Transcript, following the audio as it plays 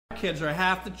kids are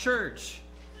half the church.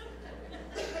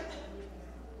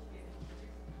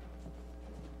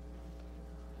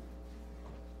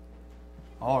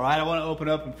 All right, I want to open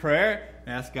up in prayer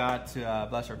and ask God to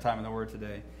bless our time in the Word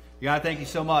today. God, thank you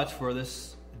so much for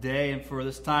this day and for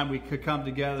this time we could come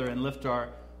together and lift our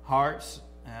hearts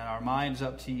and our minds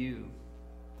up to you.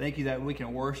 Thank you that we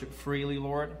can worship freely,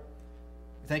 Lord.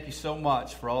 Thank you so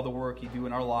much for all the work you do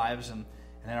in our lives and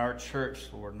in our church,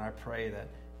 Lord. And I pray that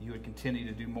you would continue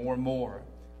to do more and more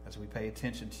as we pay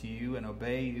attention to you and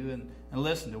obey you and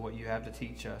listen to what you have to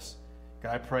teach us.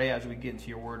 God, I pray as we get into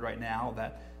your word right now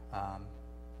that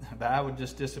that I would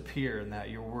just disappear and that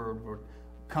your word would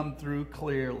come through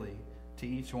clearly to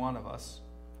each one of us.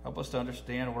 Help us to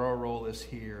understand what our role is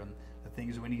here and the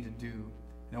things we need to do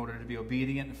in order to be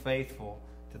obedient and faithful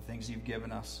to the things you've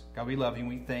given us. God, we love you and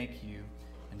we thank you.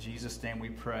 In Jesus' name we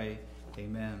pray.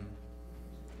 Amen.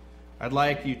 I'd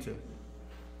like you to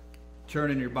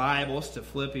turn in your Bibles to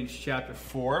Philippians chapter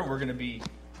 4. We're going to be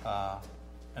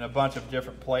in a bunch of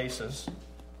different places.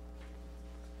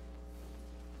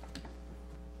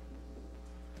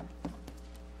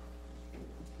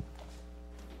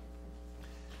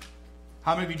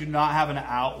 How many of you do not have an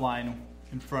outline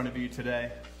in front of you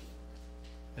today?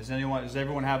 Does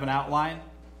everyone have an outline?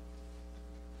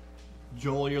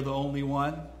 Joel, you're the only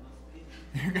one?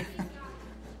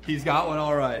 He's got one,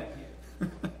 all right.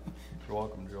 You're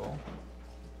welcome, Joel.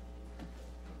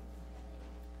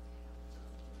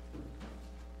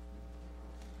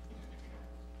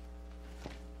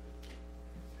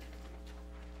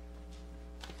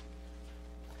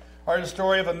 I heard a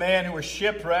story of a man who was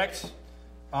shipwrecked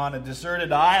on a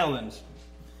deserted island.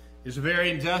 He was a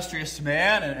very industrious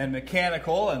man and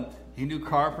mechanical, and he knew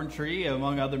carpentry,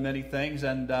 among other many things,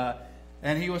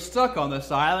 and he was stuck on this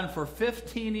island for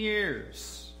 15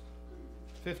 years.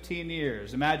 15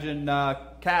 years. Imagine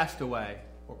Castaway.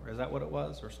 Is that what it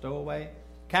was? Or Stowaway?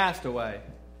 Castaway.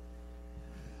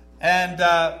 And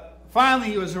finally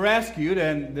he was rescued,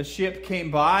 and the ship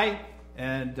came by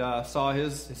and saw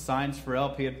his signs for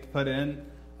help he had put in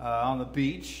on the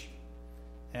beach.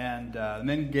 And the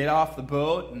men get off the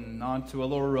boat and onto a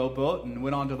little rowboat and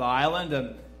went onto the island.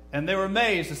 And they were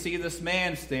amazed to see this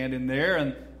man standing there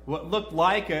and what looked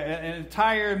like an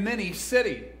entire mini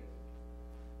city.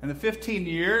 In the 15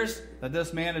 years that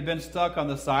this man had been stuck on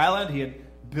this island, he had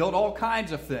built all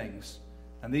kinds of things.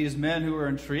 And these men who were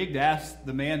intrigued asked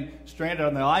the man stranded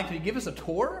on the island, "Can you give us a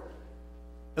tour?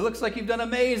 It looks like you've done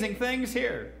amazing things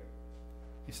here."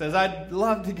 He says, "I'd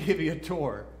love to give you a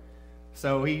tour."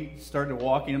 So he started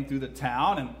walking him through the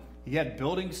town, and he had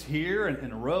buildings here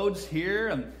and roads here.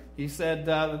 And he said,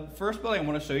 the first building I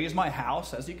want to show you is my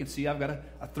house. As you can see, I've got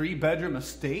a 3-bedroom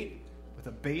estate with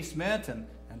a basement and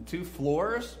 2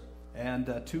 floors and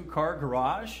a 2-car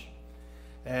garage.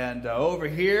 And over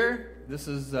here, this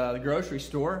is the grocery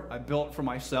store I built for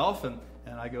myself, and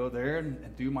I go there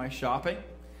and do my shopping.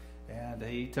 And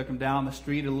he took him down the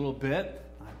street a little bit.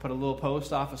 I put a little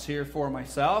post office here for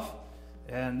myself.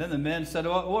 And then the men said,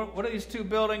 "Well, what are these 2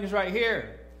 buildings right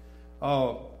here?"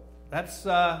 "Oh, that's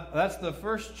the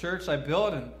first church I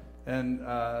built, and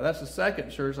that's the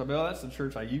second church I built. That's the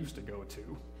church I used to go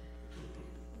to."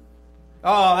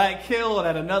 "Oh, that killed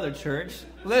at another church."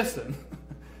 Listen,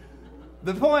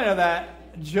 the point of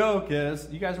that joke is,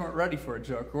 you guys weren't ready for a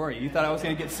joke, were you? You thought I was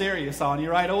going to get serious on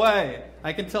you right away.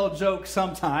 I can tell jokes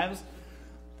sometimes.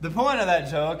 The point of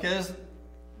that joke is,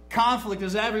 conflict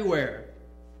is everywhere.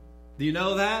 Do you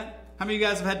know that? How many of you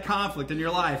guys have had conflict in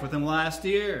your life within the last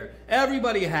year?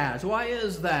 Everybody has. Why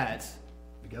is that?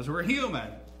 Because we're human.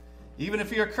 Even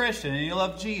if you're a Christian and you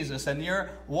love Jesus and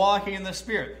you're walking in the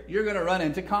Spirit, you're going to run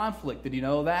into conflict. Did you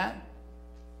know that?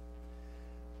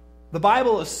 The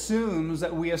Bible assumes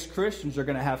that we as Christians are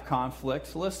going to have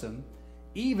conflicts, listen,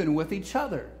 even with each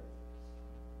other.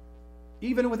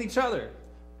 Even with each other.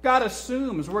 God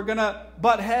assumes we're going to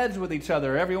butt heads with each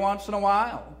other every once in a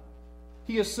while.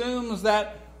 He assumes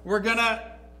that we're going to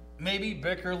maybe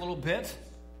bicker a little bit,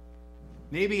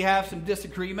 maybe have some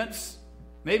disagreements,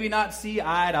 maybe not see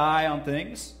eye to eye on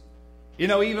things. You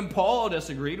know, even Paul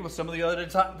disagreed with some of the other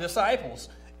disciples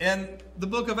in the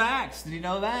book of Acts. Did you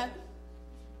know that?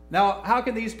 Now, how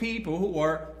can these people who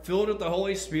are filled with the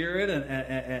Holy Spirit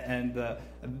and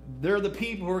they're the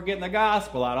people who are getting the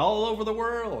gospel out all over the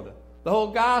world? The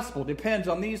whole gospel depends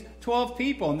on these 12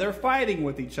 people, and they're fighting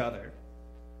with each other.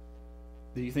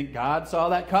 Do you think God saw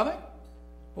that coming?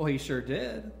 Well, he sure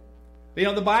did. But, you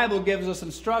know, the Bible gives us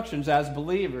instructions as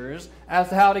believers as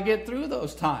to how to get through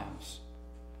those times.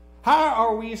 How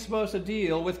are we supposed to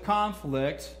deal with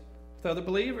conflict with other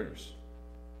believers?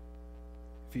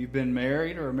 If you've been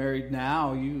married or are married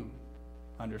now, you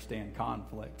understand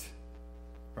conflict,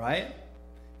 right?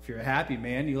 If you're a happy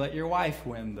man, you let your wife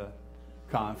win the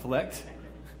conflict.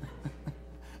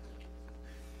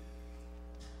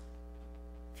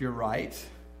 If you're right,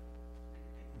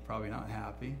 you're probably not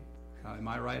happy. Am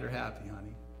I right or happy,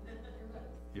 honey?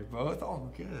 You're both? Oh,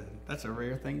 good. That's a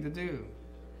rare thing to do.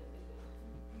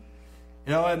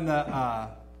 You know, in the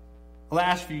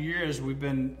last few years, we've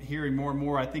been hearing more and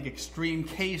more, I think, extreme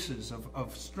cases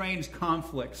of strange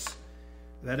conflicts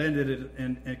that ended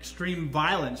in extreme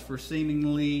violence for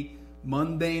seemingly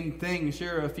mundane things.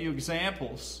 Here are a few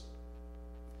examples.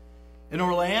 In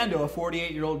Orlando, a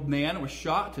 48-year-old man was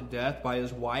shot to death by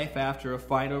his wife after a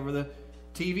fight over the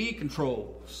TV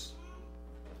controls.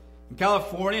 In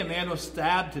California, a man was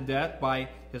stabbed to death by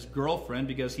his girlfriend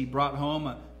because he brought home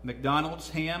a McDonald's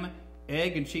ham,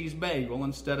 egg, and cheese bagel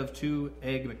instead of 2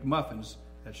 egg McMuffins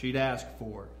that she'd asked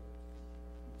for.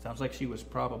 Sounds like she was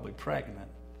probably pregnant.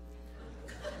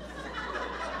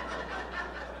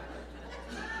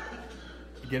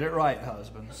 Get it right,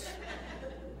 husbands.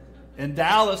 In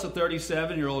Dallas, a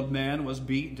 37-year-old man was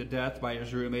beaten to death by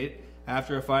his roommate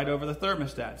after a fight over the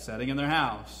thermostat setting in their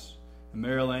house. In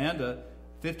Maryland, a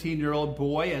 15-year-old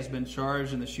boy has been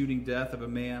charged in the shooting death of a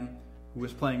man who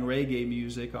was playing reggae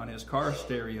music on his car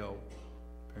stereo.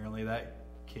 Apparently that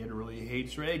kid really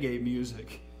hates reggae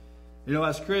music. You know,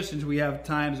 as Christians, we have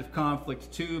times of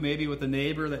conflict too, maybe with a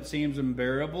neighbor that seems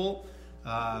unbearable.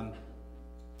 But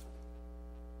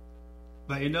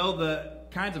you know, the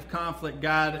kinds of conflict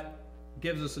God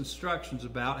gives us instructions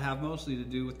about have mostly to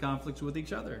do with conflicts with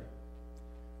each other.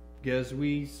 Because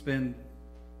we spend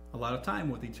a lot of time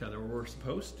with each other, or we're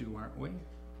supposed to, aren't we?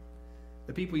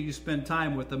 The people you spend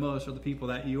time with the most are the people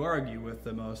that you argue with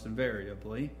the most,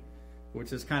 invariably,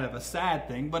 which is kind of a sad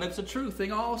thing, but it's a true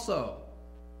thing also.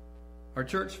 Our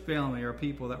church family are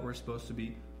people that we're supposed to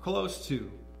be close to,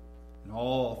 and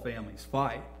all families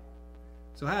fight.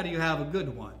 So how do you have a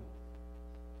good one?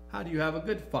 How do you have a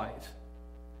good fight?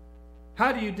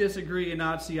 How do you disagree and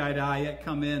not see eye to eye, yet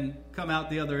come out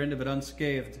the other end of it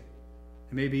unscathed,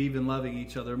 and maybe even loving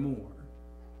each other more?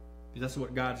 Because that's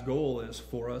what God's goal is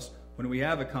for us when we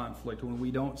have a conflict, when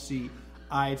we don't see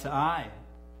eye to eye.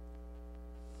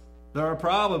 There are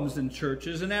problems in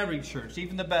churches, in every church.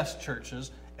 Even the best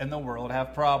churches in the world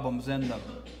have problems in them.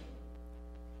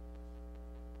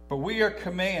 But we are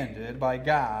commanded by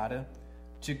God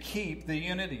to keep the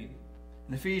unity.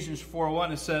 In Ephesians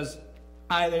 4:1 it says,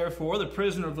 I therefore, the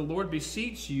prisoner of the Lord,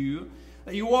 beseech you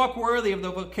that you walk worthy of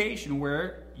the vocation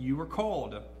where you were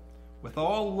called, with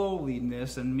all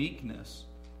lowliness and meekness,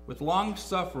 with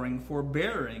long-suffering,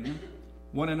 forbearing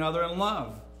one another in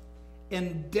love,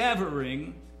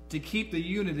 endeavoring to keep the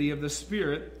unity of the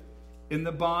Spirit in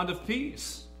the bond of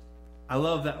peace. I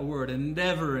love that word,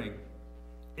 endeavoring.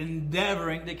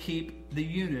 Endeavoring to keep the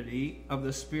unity of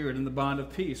the Spirit in the bond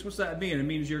of peace. What's that mean? It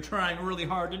means you're trying really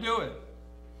hard to do it.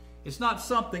 It's not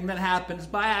something that happens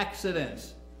by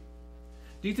accident.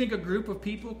 Do you think a group of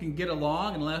people can get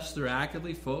along unless they're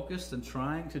actively focused and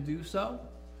trying to do so?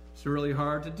 It's really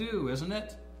hard to do, isn't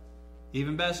it?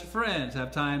 Even best friends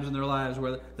have times in their lives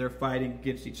where they're fighting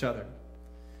against each other.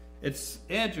 It's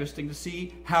interesting to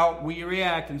see how we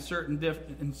react in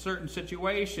certain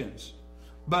situations.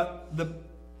 But the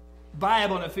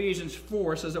Bible in Ephesians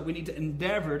 4 says that we need to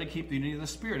endeavor to keep the unity of the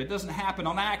Spirit. It doesn't happen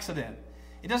on accident.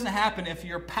 It doesn't happen if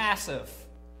you're passive.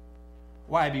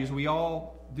 Why? Because we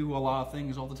all do a lot of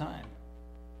things all the time.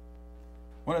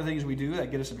 One of the things we do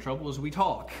that get us in trouble is we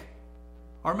talk.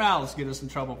 Our mouths get us in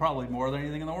trouble probably more than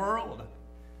anything in the world.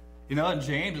 You know, in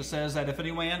James it says that if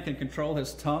any man can control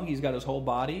his tongue, he's got his whole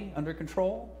body under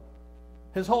control.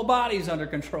 His whole body's under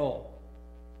control.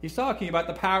 He's talking about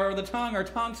the power of the tongue. Our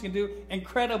tongues can do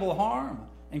incredible harm,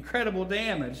 incredible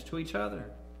damage to each other.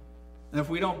 And if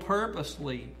we don't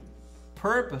purposely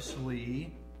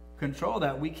control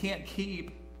that, we can't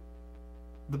keep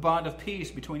the bond of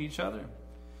peace between each other.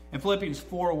 In Philippians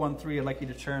 4:1-3, I'd like you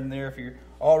to turn there if you're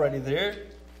already there,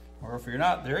 or if you're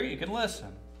not there, you can listen.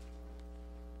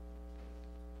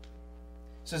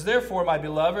 It says, therefore, my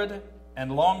beloved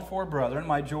and longed for brethren,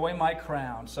 my joy, my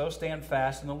crown, so stand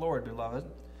fast in the Lord, beloved.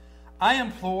 I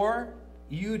implore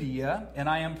Euodia and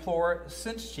I implore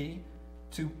Syntyche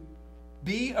to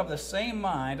be of the same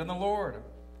mind in the Lord.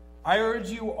 I urge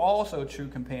you also, true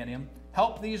companion,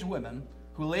 help these women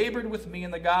who labored with me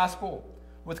in the gospel,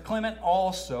 with Clement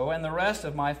also and the rest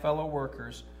of my fellow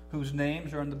workers whose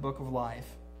names are in the book of life.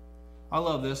 I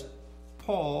love this.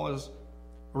 Paul is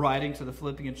writing to the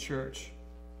Philippian church,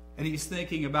 and he's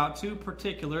thinking about two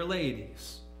particular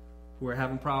ladies who are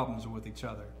having problems with each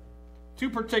other. Two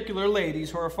particular ladies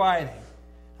who are fighting.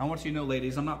 I want you to know,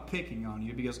 ladies, I'm not picking on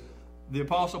you because The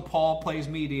Apostle Paul plays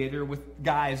mediator with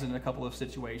guys in a couple of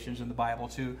situations in the Bible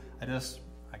too. I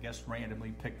guess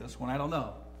randomly picked this one. I don't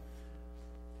know.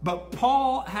 But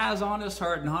Paul has on his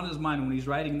heart and on his mind when he's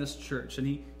writing this church, and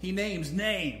he names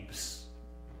names.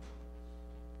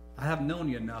 I haven't known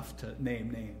you enough to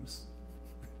name names.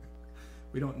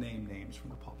 We don't name names from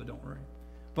the pulpit, don't worry.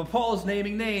 But Paul is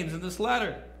naming names in this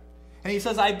letter. And he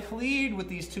says, I plead with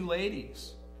these two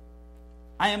ladies.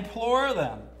 I implore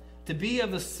them to be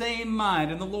of the same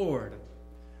mind in the Lord.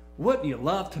 Wouldn't you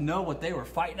love to know what they were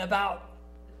fighting about?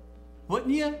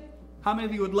 Wouldn't you? How many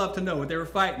of you would love to know what they were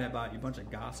fighting about, you bunch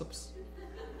of gossips?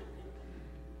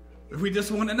 We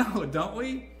just want to know, don't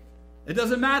we? It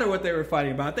doesn't matter what they were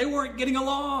fighting about. They weren't getting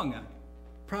along.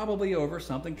 Probably over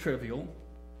something trivial.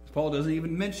 Paul doesn't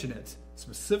even mention it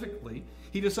specifically.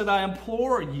 He just said, I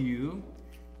implore you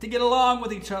to get along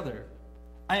with each other.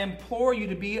 I implore you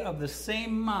to be of the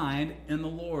same mind in the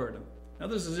Lord. Now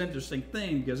this is an interesting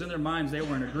thing because in their minds they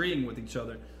weren't agreeing with each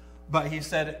other. But he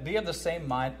said, be of the same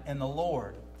mind in the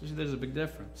Lord. There's a big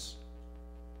difference.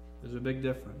 There's a big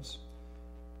difference.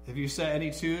 If you set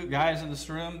any two guys in this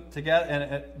room together,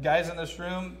 and guys in this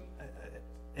room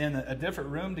in a different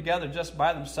room together just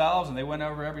by themselves, and they went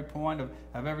over every point of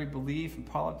every belief in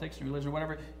politics and religion or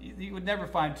whatever, you would never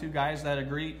find two guys that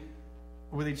agree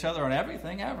with each other on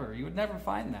everything ever. You would never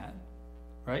find that.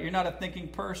 Right? You're not a thinking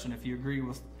person if you agree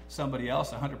with somebody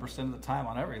else 100% of the time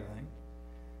on everything.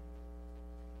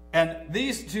 And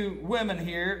these two women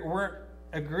here weren't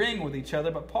agreeing with each other,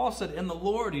 but Paul said, in the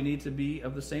Lord you need to be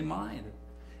of the same mind.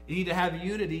 You need to have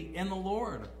unity in the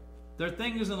Lord. There are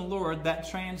things in the Lord that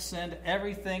transcend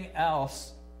everything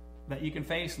else that you can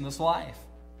face in this life.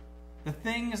 The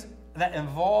things that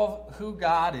involve who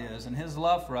God is and His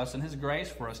love for us and His grace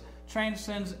for us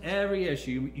transcends every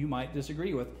issue you might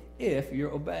disagree with if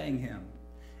you're obeying Him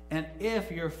and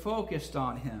if you're focused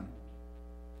on Him.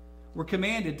 We're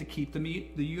commanded to keep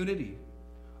the unity.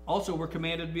 Also, we're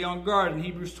commanded to be on guard. In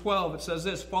Hebrews 12, it says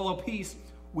this, follow peace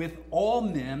with all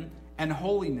men and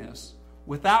holiness,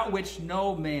 without which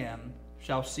no man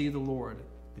shall see the Lord.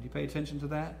 Did you pay attention to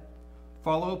that?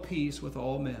 Follow peace with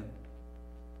all men.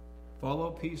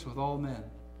 Follow peace with all men.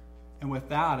 And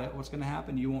without it, what's going to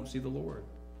happen? You won't see the Lord.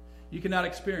 You cannot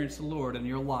experience the Lord in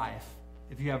your life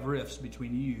if you have rifts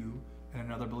between you and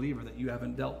another believer that you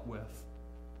haven't dealt with.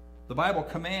 The Bible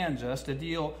commands us to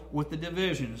deal with the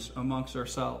divisions amongst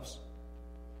ourselves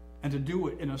and to do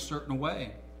it in a certain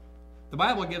way. The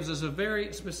Bible gives us a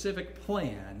very specific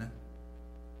plan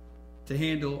to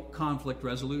handle conflict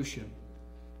resolution.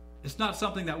 It's not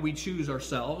something that we choose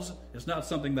ourselves. It's not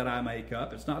something that I make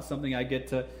up. It's not something I get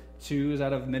to choose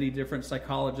out of many different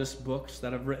psychologists' books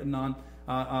that have written on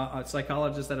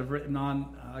psychologists that have written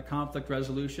on conflict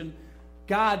resolution.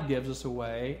 God gives us a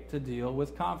way to deal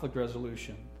with conflict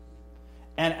resolution.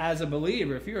 And as a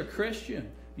believer, if you're a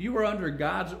Christian, you are under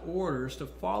God's orders to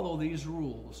follow these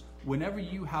rules whenever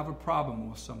you have a problem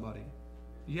with somebody.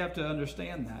 You have to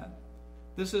understand that.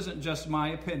 This isn't just my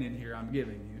opinion here I'm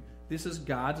giving you. This is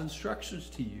God's instructions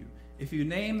to you. If you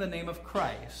name the name of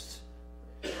Christ,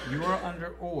 you are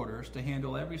under orders to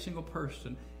handle every single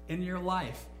person in your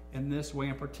life in this way,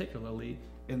 and particularly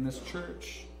in this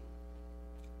church.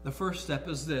 The first step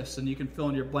is this, and you can fill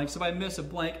in your blanks. If I miss a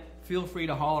blank, feel free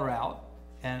to holler out,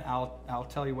 and I'll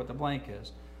tell you what the blank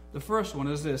is. The first one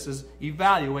is this, is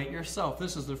evaluate yourself.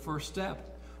 This is the first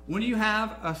step. When you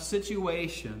have a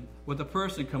situation with a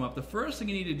person come up, the first thing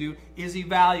you need to do is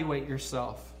evaluate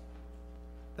yourself.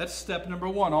 That's step number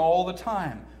one all the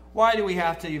time. Why do we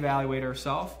have to evaluate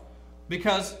ourselves?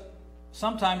 Because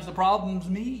sometimes the problem's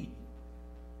me.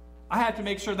 I have to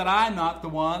make sure that I'm not the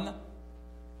one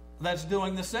that's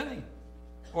doing the sinning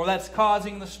or that's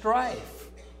causing the strife.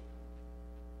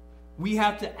 We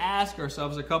have to ask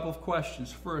ourselves a couple of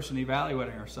questions first in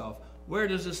evaluating ourselves. Where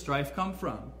does this strife come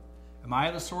from? Am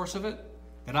I the source of it?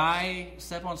 Did I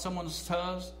step on someone's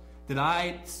toes? Did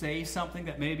I say something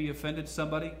that maybe offended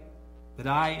somebody? Did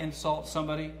I insult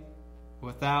somebody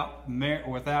without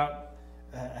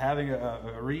having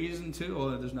a reason to?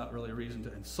 Well, there's not really a reason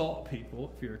to insult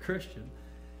people if you're a Christian.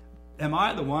 Am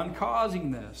I the one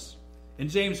causing this? In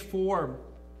James 4,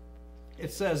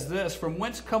 it says this, from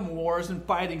whence come wars and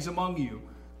fightings among you?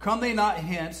 Come they not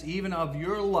hence even of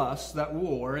your lusts that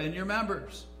war in your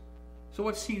members? So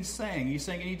what's he saying? He's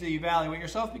saying you need to evaluate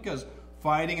yourself because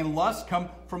fighting and lust come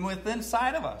from within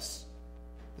inside of us.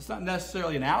 It's not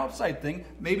necessarily an outside thing.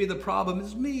 Maybe the problem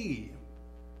is me.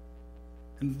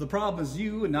 And if the problem is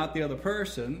you and not the other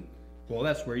person, well,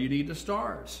 that's where you need to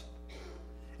start.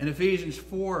 In Ephesians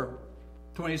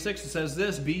 4:26, it says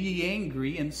this, be ye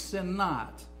angry and sin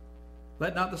not.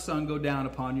 Let not the sun go down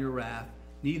upon your wrath.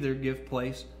 neither give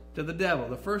place to the devil.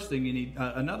 The first thing you need,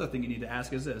 another thing you need to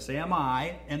ask is this: am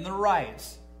I in the right?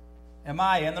 Am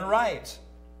I in the right?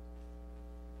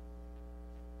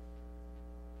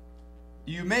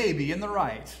 You may be in the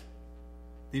right.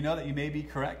 Do you know that you may be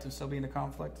correct and still be in a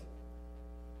conflict?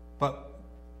 But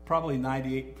probably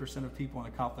 98% of people in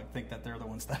a conflict think that they're the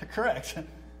ones that are correct.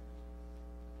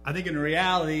 I think in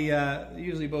reality,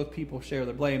 usually both people share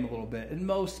the blame a little bit in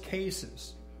most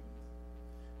cases.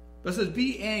 But it says,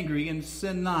 be angry and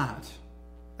sin not.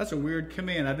 That's a weird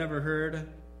command. I've never heard,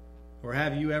 or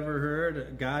have you ever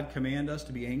heard God command us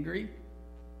to be angry?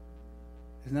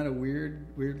 Isn't that a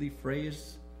weirdly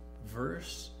phrased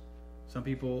verse? Some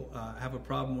people have a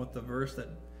problem with the verse that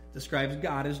describes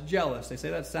God as jealous. They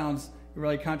say that sounds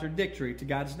really contradictory to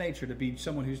God's nature, to be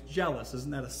someone who's jealous.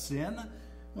 Isn't that a sin?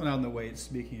 Well, not in the way it's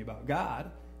speaking about God.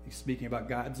 He's speaking about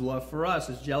God's love for us,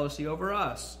 his jealousy over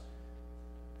us.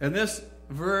 And this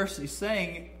verse, he's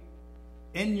saying,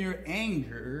 in your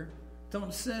anger,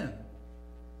 don't sin.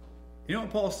 You know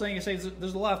what Paul's saying? He says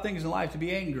there's a lot of things in life to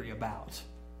be angry about.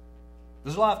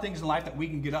 There's a lot of things in life that we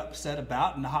can get upset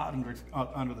about and hot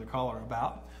under the collar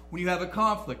about. When you have a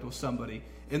conflict with somebody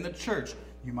in the church,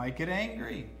 you might get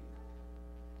angry.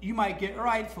 You might get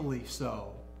rightfully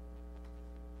so.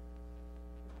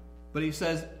 But he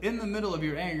says, in the middle of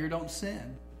your anger, don't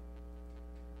sin.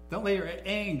 Don't let your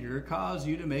anger cause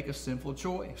you to make a sinful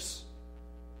choice.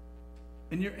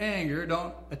 In your anger,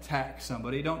 don't attack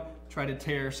somebody. Don't try to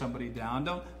tear somebody down.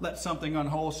 Don't let something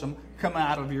unwholesome come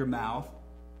out of your mouth.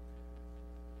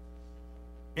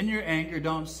 In your anger,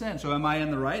 don't sin. So am I in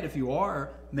the right? If you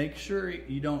are, make sure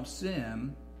you don't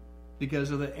sin because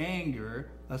of the anger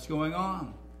that's going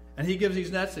on. And he gives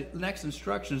these next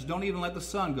instructions. Don't even let the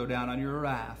sun go down on your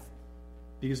wrath,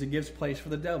 because it gives place for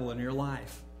the devil in your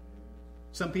life.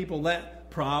 Some people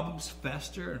let problems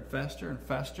fester and fester and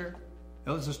fester.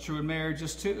 Now, this is true in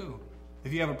marriages too.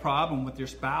 If you have a problem with your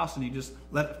spouse and you just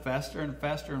let it fester and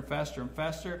fester and fester and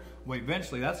fester, well,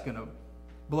 eventually that's going to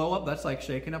blow up. That's like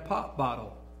shaking a pop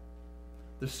bottle.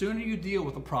 The sooner you deal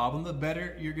with a problem, the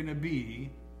better you're going to be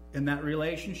in that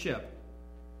relationship.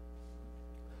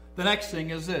 The next thing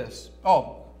is this.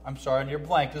 Oh, I'm sorry, on your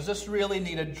blank. Does this really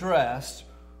need addressed,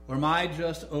 or am I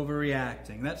just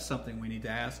overreacting? That's something we need to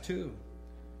ask too.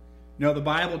 You know, the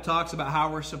Bible talks about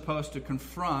how we're supposed to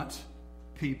confront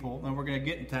people, and we're going to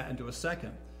get into that into a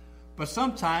second. But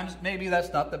sometimes, maybe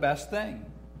that's not the best thing.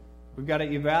 We've got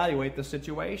to evaluate the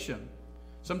situation.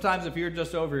 Sometimes if you're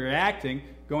just overreacting,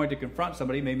 going to confront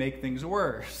somebody may make things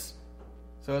worse.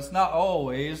 So it's not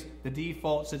always the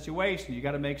default situation. You've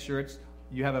got to make sure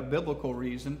you have a biblical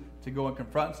reason to go and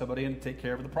confront somebody and take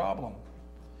care of the problem.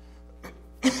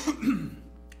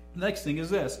 Next thing is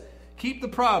this. Keep the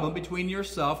problem between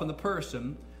yourself and the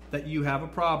person that you have a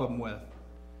problem with.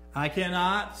 I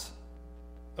cannot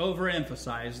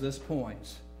overemphasize this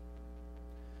point.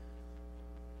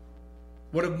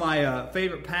 One of my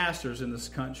favorite pastors in this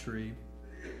country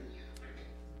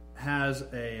has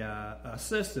a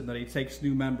system that he takes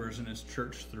new members in his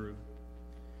church through.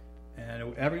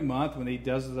 And every month when he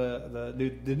does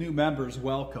the new members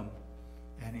welcome,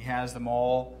 and he has them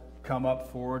all come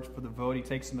up forward for the vote, he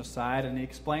takes them aside and he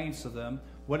explains to them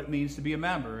what it means to be a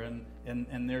member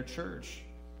in their church.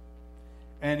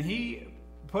 And he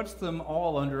puts them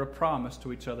all under a promise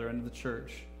to each other in the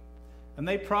church. And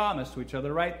they promise to each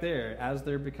other right there as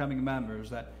they're becoming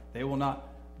members that they will not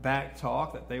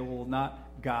backtalk, that they will not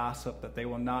gossip, that they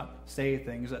will not say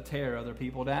things that tear other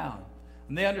people down.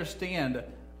 And they understand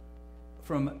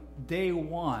from day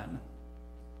one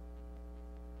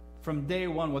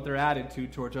what their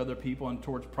attitude towards other people and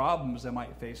towards problems they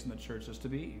might face in the church is to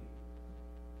be.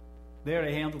 They are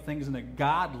to handle things in a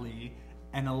godly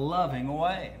and a loving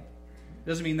way. It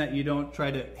doesn't mean that you don't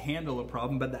try to handle a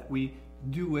problem, but that we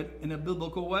do it in a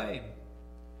biblical way.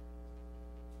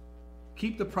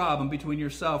 Keep the problem between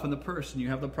yourself and the person you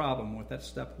have the problem with. That's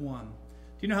step one.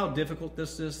 Do you know how difficult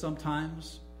this is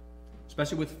sometimes?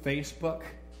 Especially with Facebook.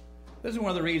 This is one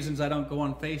of the reasons I don't go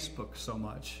on Facebook so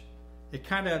much. It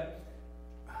kind of,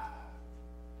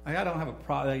 I don't have a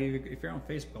problem. If you're on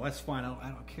Facebook, that's fine. I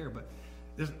don't care. But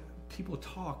people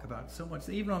talk about so much.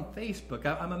 Even on Facebook,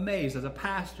 I'm amazed as a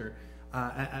pastor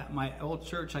at my old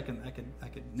church. I could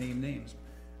name names,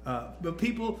 but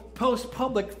people post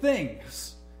public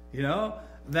things. You know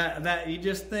that you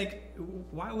just think,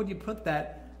 why would you put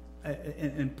that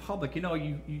in public? You know,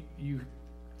 you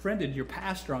friended your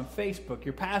pastor on Facebook.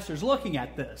 Your pastor's looking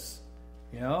at this.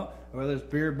 You know, whether it's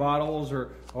beer bottles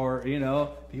or you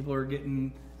know, people are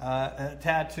getting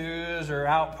tattoos or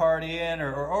out partying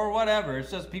or whatever.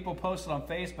 It's just people post it on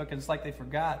Facebook and it's like they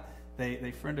forgot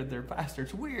they friended their pastor.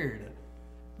 It's weird.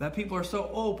 that people are so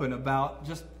open about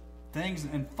just things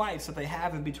and fights that they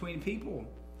have in between people.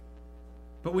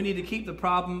 But we need to keep the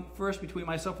problem first between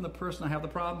myself and the person I have the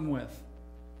problem with.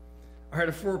 I heard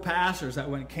of 4 pastors that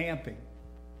went camping.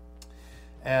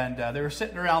 And they were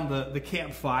sitting around the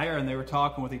campfire, and they were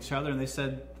talking with each other, and they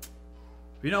said,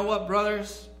 you know what,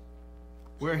 brothers?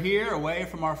 We're here away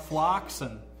from our flocks,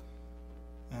 and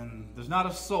there's not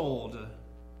a soul to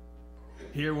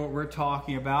hear what we're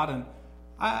talking about. And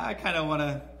I kind of want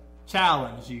to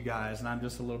challenge you guys, and I'm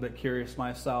just a little bit curious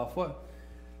myself.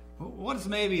 What is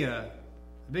maybe a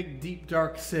big, deep,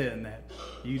 dark sin that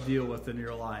you deal with in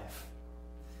your life?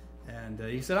 And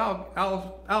he said,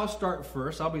 I'll start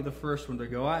first. I'll be the first one to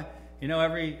go.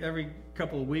 Every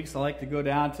couple of weeks I like to go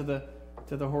down to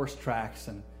the horse tracks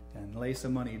and lay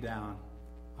some money down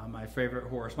on my favorite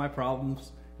horse. My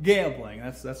problem's gambling.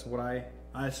 That's what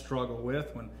I struggle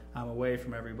with when I'm away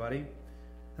from everybody.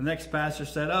 The next pastor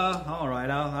said, all right,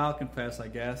 I'll confess, I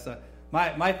guess.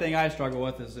 My thing I struggle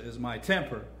with is my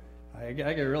temper. I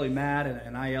get really mad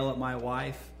and I yell at my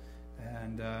wife,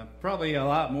 and probably a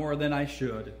lot more than I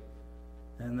should.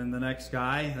 And then the next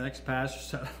pastor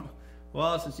said,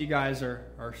 well, since you guys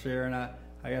are sharing, I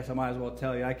guess I might as well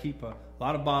tell you, I keep a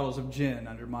lot of bottles of gin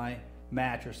under my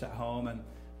mattress at home. And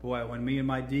boy, when me and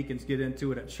my deacons get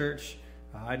into it at church,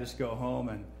 I just go home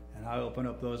and I open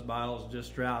up those bottles and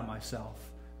just drown myself.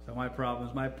 So my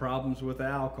problems with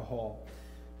alcohol.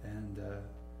 And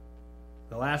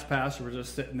the last pastor was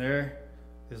just sitting there.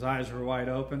 His eyes were wide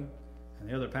open. And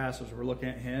the other pastors were looking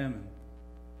at him, and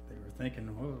they were thinking,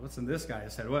 what's in this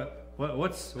guy's head?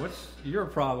 What's your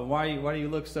problem? Why do you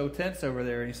look so tense over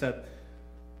there? And he said,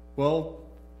 well,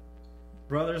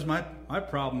 brothers, my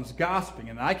problem's gossiping,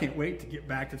 and I can't wait to get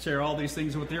back to share all these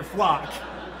things with your flock.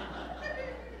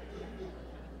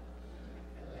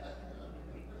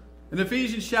 In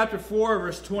Ephesians chapter 4,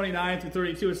 verse 29 through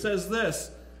 32, it says this,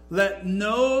 let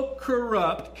no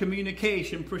corrupt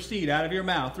communication proceed out of your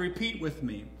mouth. Repeat with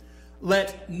me.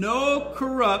 Let no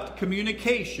corrupt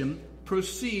communication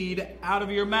proceed out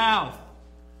of your mouth,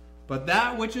 but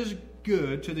that which is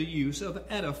good to the use of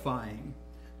edifying.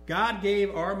 God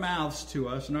gave our mouths to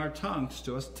us and our tongues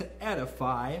to us to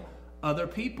edify other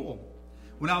people.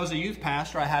 When I was a youth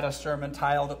pastor, I had a sermon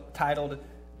titled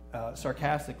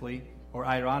sarcastically or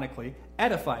ironically,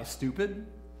 edify, stupid.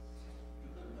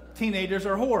 Teenagers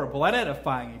are horrible at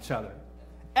edifying each other.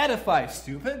 Edify,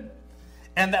 stupid.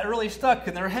 And that really stuck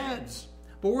in their heads.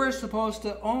 But we're supposed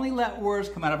to only let words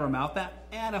come out of our mouth that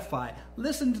edify.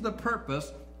 Listen to the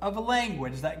purpose of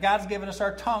language that God's given us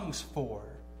our tongues for.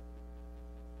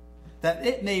 That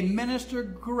it may minister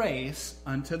grace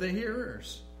unto the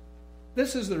hearers.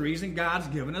 This is the reason God's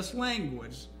given us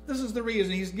language. This is the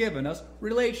reason He's given us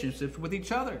relationships with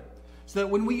each other. So that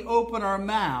when we open our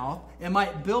mouth, it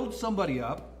might build somebody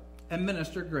up and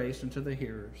minister grace unto the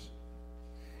hearers.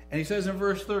 And he says in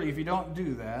verse 30, if you don't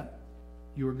do that,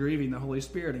 you are grieving the Holy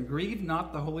Spirit. And grieve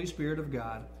not the Holy Spirit of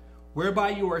God, whereby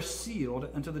you are sealed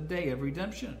unto the day of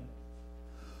redemption.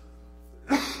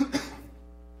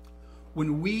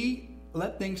 When we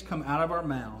let things come out of our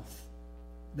mouth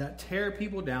that tear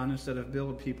people down instead of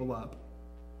build people up,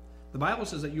 the Bible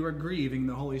says that you are grieving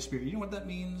the Holy Spirit. You know what that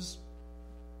means?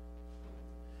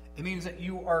 It means that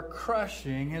you are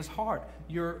crushing His heart.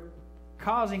 You're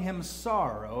causing Him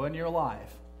sorrow in your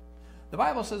life. The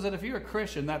Bible says that if you're a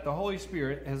Christian, that the Holy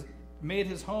Spirit has made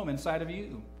His home inside of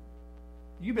you.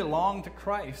 You belong to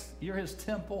Christ. You're His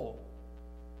temple.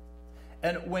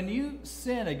 And when you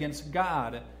sin against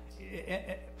God,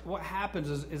 what happens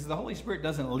is the Holy Spirit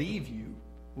doesn't leave you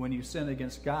when you sin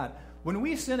against God. When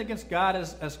we sin against God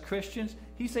as Christians,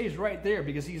 He stays right there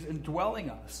because He's indwelling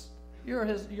us.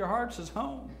 Your heart's His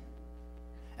home.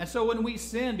 And so when we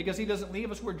sin, because He doesn't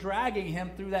leave us, we're dragging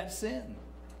Him through that sin.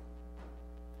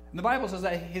 And the Bible says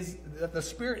that the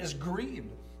Spirit is grieved.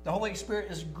 The Holy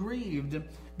Spirit is grieved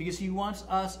because He wants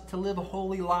us to live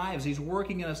holy lives. He's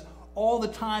working in us all the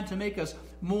time to make us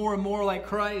more and more like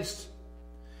Christ.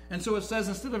 And so it says,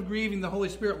 instead of grieving the Holy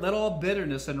Spirit, let all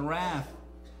bitterness and wrath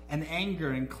and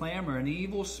anger and clamor and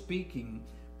evil speaking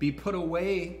be put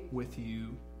away with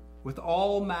you with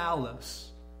all malice.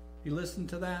 You listen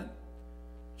to that?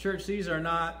 Church, these are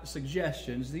not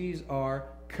suggestions. These are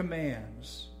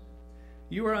commands.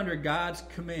 You are under God's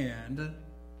command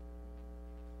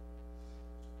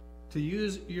to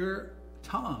use your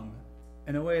tongue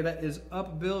in a way that is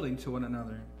upbuilding to one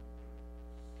another.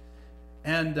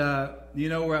 And,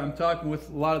 where I'm talking with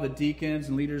a lot of the deacons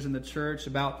and leaders in the church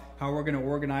about how we're going to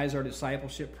organize our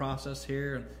discipleship process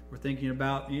here. And we're thinking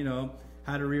about,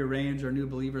 how to rearrange our new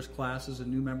believers classes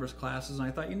and new members classes. And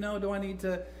I thought,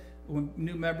 when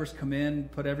new members come in,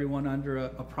 put everyone under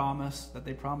a promise that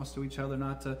they promise to each other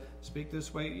not to speak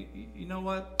this way. You know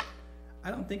what? I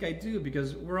don't think I do,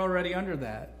 because we're already under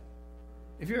that.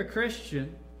 If you're a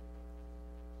Christian,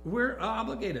 we're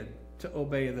obligated to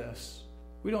obey this.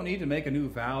 We don't need to make a new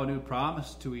vow, a new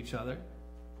promise to each other.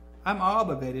 I'm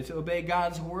obligated to obey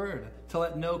God's word, to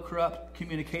let no corrupt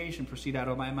communication proceed out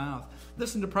of my mouth.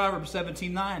 Listen to Proverbs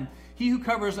 17:9. He who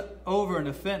covers over an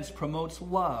offense promotes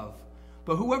love,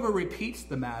 but whoever repeats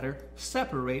the matter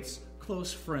separates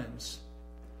close friends.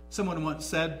 Someone once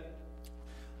said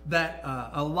that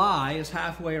a lie is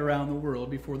halfway around the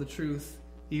world before the truth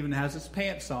even has its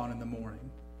pants on in the morning.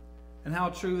 And how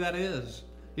true that is.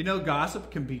 You know,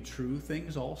 gossip can be true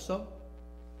things also.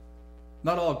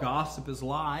 Not all gossip is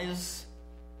lies.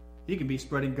 You can be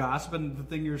spreading gossip and the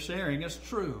thing you're sharing is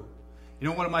true. You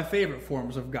know, one of my favorite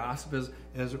forms of gossip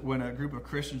is when a group of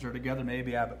Christians are together,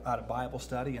 maybe at a Bible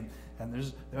study, and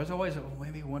there's always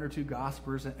maybe one or two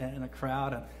gossipers in a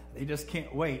crowd, and they just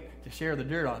can't wait to share the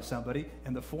dirt on somebody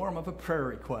in the form of a prayer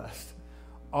request.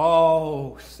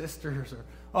 Oh, sisters, or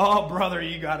oh, brother,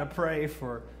 you got to pray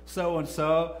for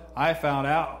so-and-so. I found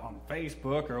out on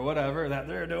Facebook or whatever that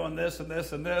they're doing this and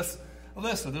this and this.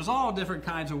 Listen, there's all different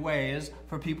kinds of ways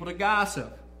for people to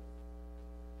gossip.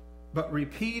 But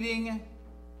repeating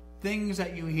things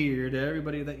that you hear to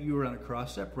everybody that you run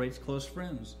across separates close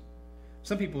friends.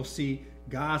 Some people see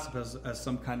gossip as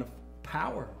some kind of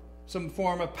power, some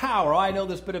form of power. Oh, I know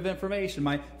this bit of information.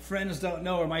 My friends don't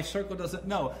know, or my circle doesn't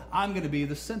know. I'm going to be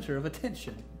the center of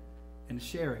attention in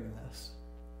sharing this.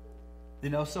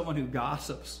 You know, someone who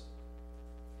gossips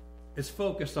is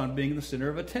focused on being the center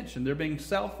of attention. They're being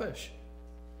selfish.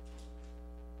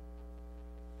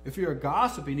 If you're a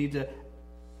gossip, you need to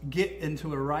get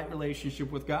into a right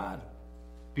relationship with God,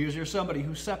 because you're somebody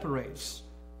who separates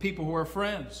people who are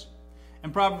friends.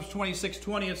 In Proverbs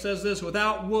 26:20, it says this: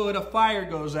 without wood, a fire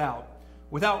goes out.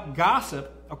 Without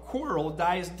gossip, a quarrel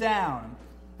dies down.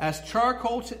 As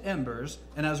charcoal to embers,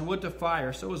 and as wood to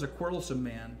fire, so is a quarrelsome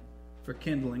man for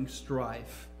kindling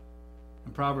strife.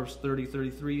 And Proverbs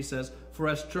 30:33 says, for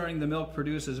as stirring the milk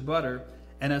produces butter,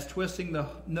 and as twisting the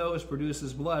nose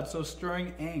produces blood, so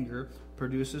stirring anger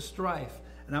produces strife.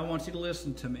 And I want you to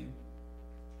listen to me.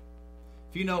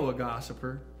 If you know a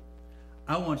gossiper,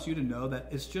 I want you to know that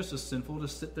it's just as sinful to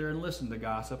sit there and listen to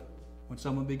gossip when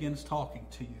someone begins talking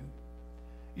to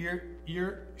you.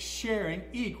 You're sharing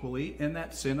equally in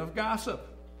that sin of gossip.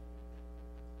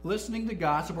 Listening to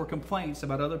gossip or complaints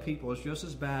about other people is just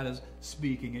as bad as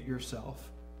speaking it yourself.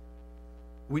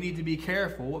 We need to be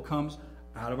careful what comes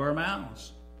out of our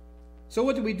mouths. So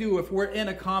what do we do if we're in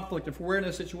a conflict, if we're in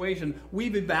a situation?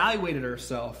 We've evaluated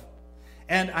ourselves,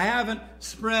 and I haven't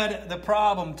spread the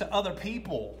problem to other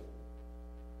people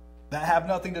that have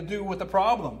nothing to do with the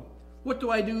problem. What do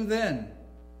I do then?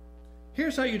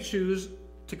 Here's how you choose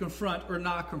to confront or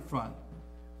not confront.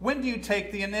 When do you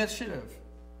take the initiative?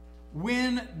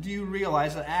 When do you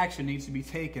realize that action needs to be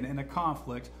taken in a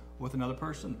conflict with another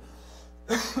person?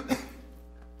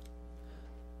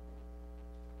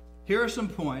 Here are some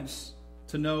points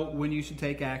to know when you should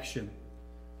take action.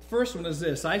 The first one is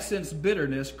this: I sense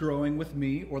bitterness growing with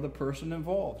me or the person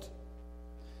involved.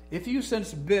 If you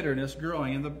sense bitterness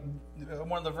growing, and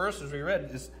one of the verses we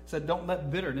read said, don't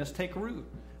let bitterness take root.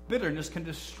 Bitterness can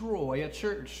destroy a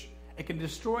church. It can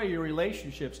destroy your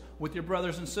relationships with your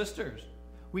brothers and sisters.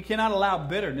 We cannot allow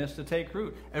bitterness to take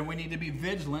root, and we need to be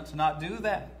vigilant to not do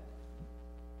that.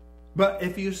 But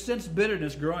if you sense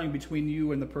bitterness growing between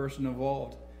you and the person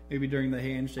involved, maybe during the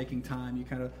handshaking time, you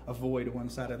kind of avoid one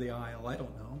side of the aisle. I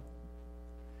don't know.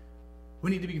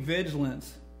 We need to be vigilant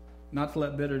not to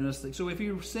let bitterness. So if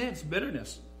you sense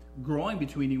bitterness growing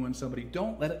between you and somebody,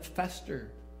 don't let it fester.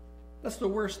 That's the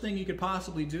worst thing you could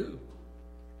possibly do.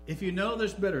 If you know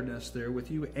there's bitterness there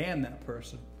with you and that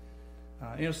person.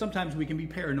 Sometimes we can be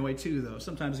paranoid too, though.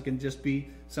 Sometimes it can just be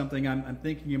something I'm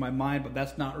thinking in my mind, but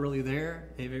that's not really there.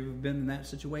 Have you ever been in that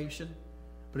situation?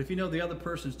 But if you know the other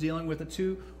person's dealing with it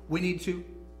too, we need to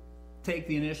take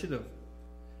the initiative.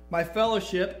 My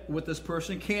fellowship with this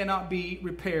person cannot be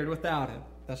repaired without it.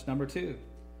 That's number 2.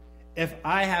 If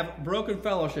I have broken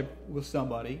fellowship with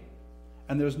somebody,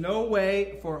 and there's no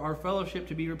way for our fellowship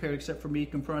to be repaired except for me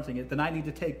confronting it, then I need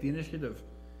to take the initiative.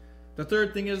 The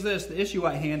third thing is this: the issue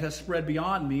at hand has spread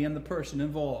beyond me and the person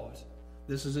involved.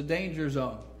 This is a danger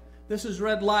zone. This is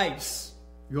red lights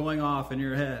going off in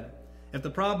your head. If the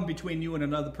problem between you and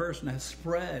another person has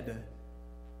spread,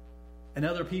 and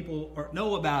other people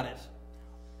know about it,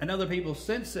 and other people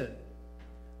sense it,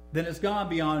 then it's gone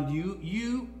beyond you.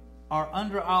 You are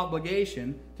under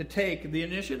obligation to take the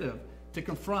initiative, to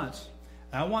confront.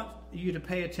 I want you to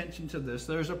pay attention to this.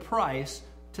 There's a price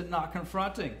to not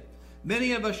confronting.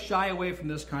 Many of us shy away from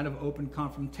this kind of open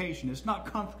confrontation. It's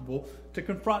not comfortable to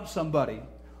confront somebody,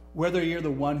 whether you're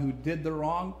the one who did the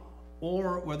wrong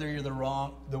or whether you're the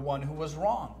one who was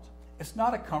wronged. It's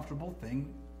not a comfortable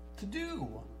thing to do.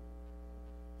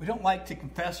 We don't like to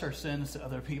confess our sins to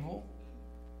other people.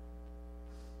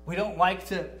 We don't like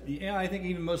to, I think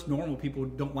even most normal people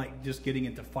don't like just getting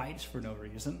into fights for no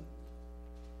reason.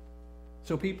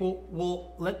 So people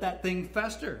will let that thing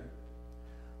fester.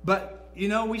 But,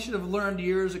 we should have learned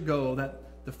years ago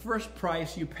that the first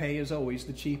price you pay is always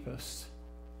the cheapest.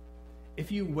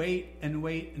 If you wait and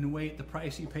wait and wait, the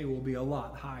price you pay will be a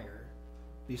lot higher.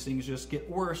 These things just get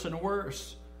worse and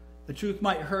worse. The truth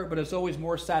might hurt, but it's always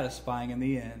more satisfying in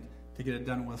the end to get it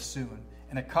done with soon.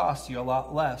 And it costs you a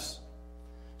lot less.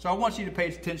 So I want you to pay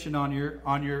attention on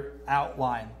your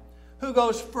outline. Who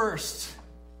goes first?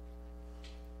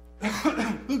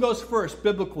 Who goes first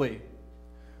biblically?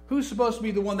 Who's supposed to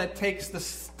be the one that takes the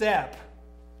step?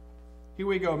 Here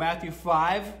we go, Matthew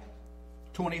 5,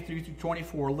 23 through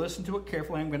 24. Listen to it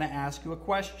carefully. I'm going to ask you a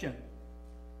question.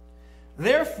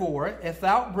 Therefore, if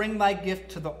thou bring thy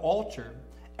gift to the altar,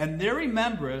 and there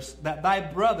rememberest that thy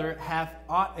brother hath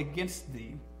aught against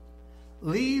thee,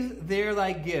 leave there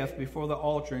thy gift before the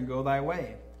altar and go thy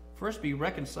way. First be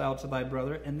reconciled to thy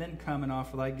brother, and then come and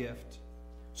offer thy gift.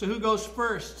 So who goes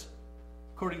first,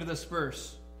 according to this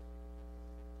verse?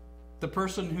 The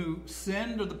person who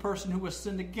sinned or the person who was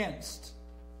sinned against?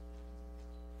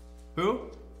 Who?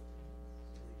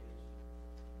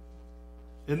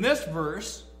 In this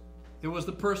verse, it was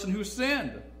the person who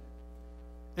sinned.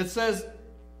 It says,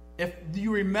 if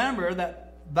you remember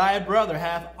that thy brother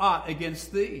hath aught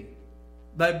against thee.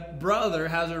 Thy brother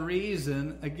has a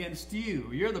reason against you.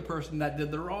 You're the person that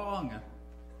did the wrong.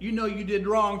 You know you did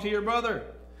wrong to your brother.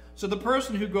 So the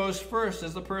person who goes first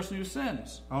is the person who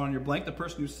sins. On your blank, the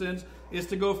person who sins is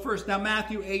to go first. Now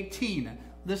Matthew 18.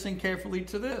 Listen carefully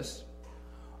to this.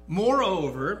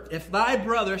 Moreover, if thy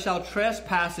brother shall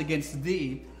trespass against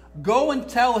thee, go and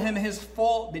tell him his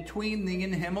fault between thee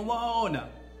and him alone.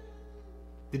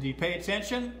 Did you pay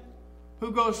attention?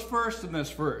 Who goes first in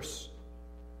this verse?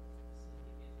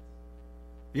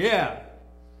 Yeah.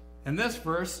 In this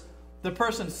verse, the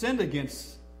person sinned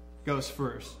against goes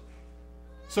first.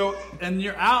 So, and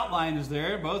your outline is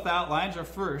there. Both outlines are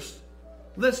first.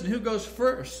 Listen, who goes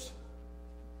first?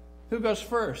 Who goes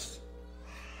first?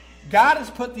 God has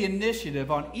put the initiative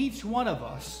on each one of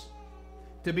us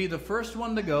to be the first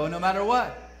one to go no matter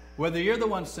what. Whether you're the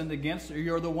one sinned against or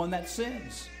you're the one that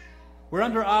sins. We're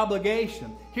under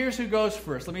obligation. Here's who goes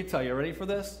first. Let me tell you, ready for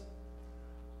this?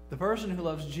 The person who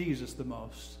loves Jesus the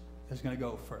most is going to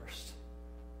go first.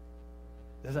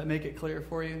 Does that make it clear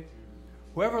for you?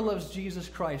 Whoever loves Jesus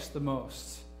Christ the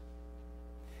most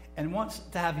and wants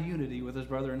to have unity with his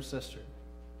brother and sister,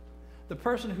 the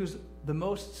person who's the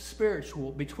most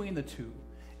spiritual between the two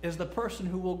is the person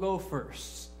who will go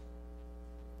first.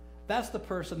 That's the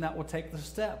person that will take the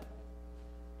step.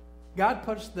 God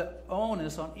puts the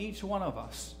onus on each one of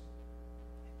us.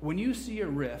 When you see a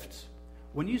rift,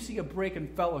 when you see a break in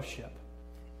fellowship,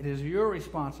 it is your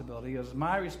responsibility, it is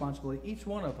my responsibility, each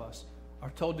one of us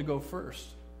are told to go first.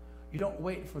 You don't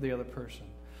wait for the other person.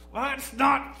 Well, that's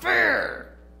not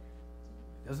fair.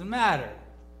 It doesn't matter.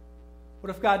 What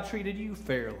if God treated you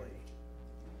fairly?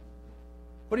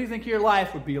 What do you think your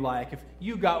life would be like if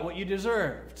you got what you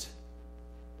deserved?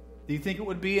 Do you think it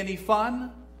would be any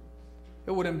fun?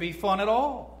 It wouldn't be fun at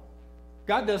all.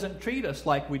 God doesn't treat us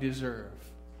like we deserve.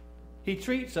 He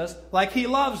treats us like He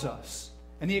loves us.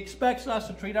 And He expects us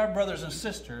to treat our brothers and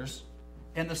sisters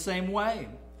in the same way.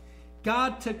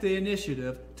 God took the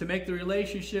initiative to make the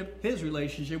relationship, His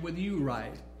relationship with you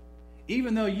right.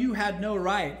 Even though you had no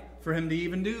right for Him to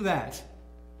even do that.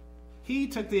 He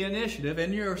took the initiative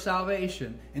in your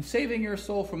salvation. In saving your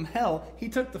soul from hell, He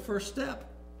took the first step.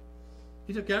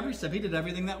 He took every step. He did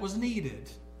everything that was needed.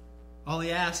 All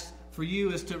He asks for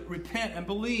you is to repent and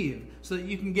believe so that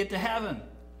you can get to heaven.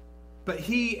 But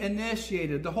He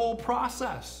initiated the whole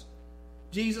process.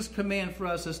 Jesus' command for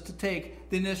us is to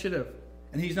take the initiative.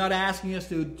 And He's not asking us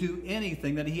to do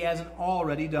anything that He hasn't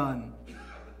already done.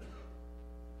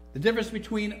 The difference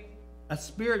between a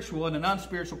spiritual and an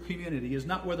unspiritual community is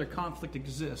not whether conflict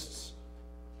exists,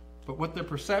 but what their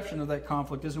perception of that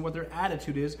conflict is and what their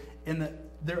attitude is and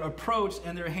their approach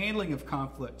and their handling of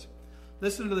conflict.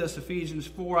 Listen to this, Ephesians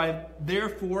 4. I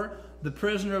therefore, the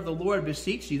prisoner of the Lord,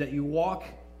 beseech you that you walk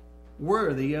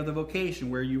worthy of the vocation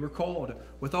where you were called,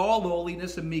 with all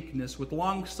lowliness and meekness, with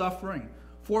long suffering,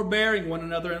 forbearing one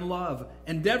another in love,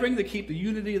 endeavoring to keep the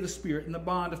unity of the Spirit in the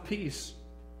bond of peace.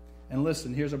 And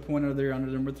listen, here's a pointer there under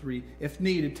number 3. If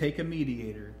needed, take a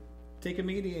mediator. Take a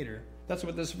mediator. That's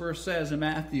what this verse says in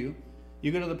Matthew.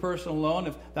 You go to the person alone.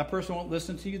 If that person won't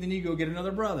listen to you, then you go get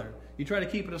another brother. You try to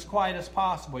keep it as quiet as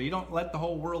possible. You don't let the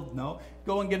whole world know.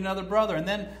 Go and get another brother, and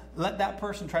then let that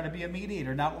person try to be a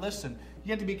mediator. Now listen,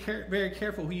 you have to be very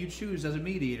careful who you choose as a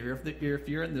mediator if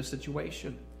you're in this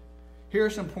situation. Here are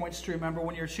some points to remember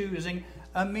when you're choosing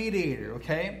a mediator,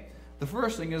 okay? The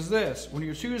first thing is this. When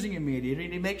you're choosing a mediator, you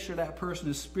need to make sure that person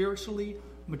is spiritually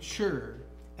mature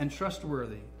and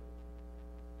trustworthy.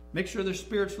 Make sure they're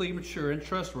spiritually mature and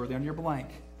trustworthy on your blank.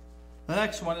 The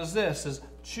next one is this, is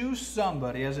choose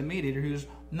somebody as a mediator who's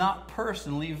not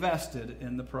personally vested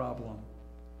in the problem.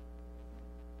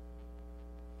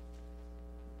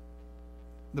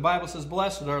 The Bible says,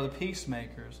 blessed are the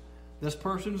peacemakers. This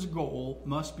person's goal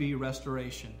must be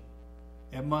restoration.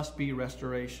 It must be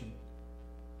restoration.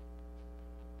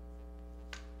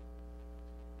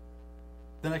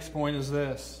 The next point is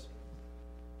this.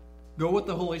 Go with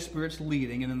the Holy Spirit's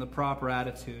leading and in the proper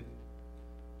attitude.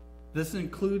 This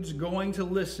includes going to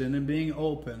listen and being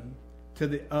open to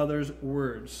the other's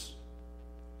words.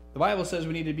 The Bible says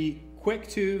we need to be quick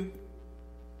to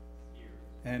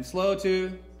and slow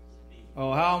to.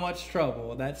 Oh, how much trouble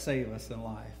would that save us in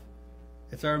life?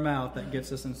 It's our mouth that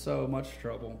gets us in so much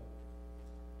trouble.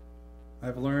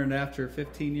 I've learned after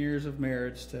 15 years of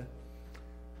marriage to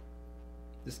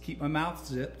just keep my mouth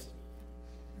zipped.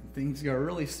 Things go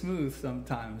really smooth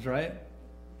sometimes, right?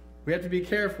 We have to be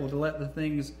careful to let the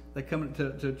things that come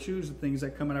to choose the things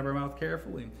that come out of our mouth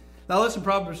carefully. Now listen,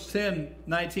 Proverbs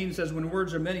 10:19 says, when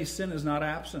words are many, sin is not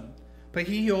absent. But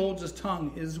he who holds his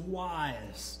tongue is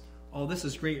wise. Oh, this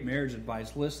is great marriage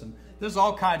advice. Listen, there's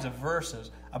all kinds of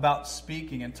verses about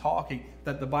speaking and talking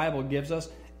that the Bible gives us.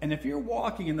 And if you're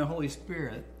walking in the Holy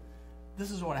Spirit,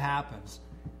 this is what happens.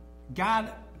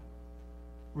 God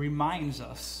reminds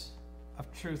us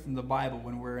of truth in the Bible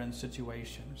when we're in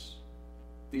situations.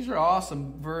 These are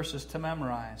awesome verses to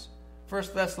memorize. 1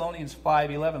 Thessalonians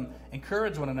 5:11,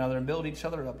 encourage one another and build each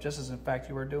other up, just as in fact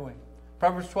you are doing.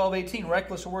 Proverbs 12:18,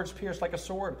 reckless words pierce like a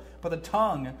sword, but the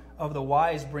tongue of the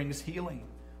wise brings healing.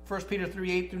 1 Peter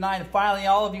 3:8-9, finally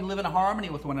all of you live in harmony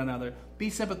with one another. Be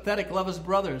sympathetic, love as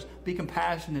brothers, be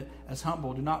compassionate as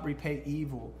humble. Do not repay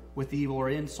evil with evil or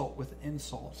insult with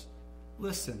insult.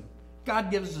 Listen,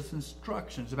 God gives us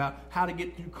instructions about how to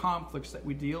get through conflicts that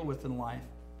we deal with in life.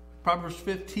 Proverbs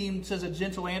 15 says, a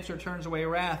gentle answer turns away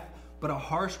wrath, but a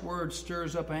harsh word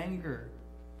stirs up anger.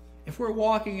 If we're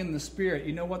walking in the Spirit,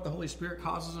 you know what the Holy Spirit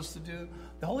causes us to do?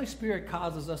 The Holy Spirit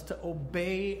causes us to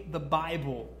obey the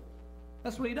Bible.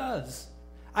 That's what He does.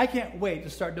 I can't wait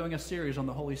to start doing a series on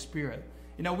the Holy Spirit.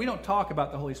 You know, we don't talk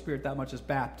about the Holy Spirit that much as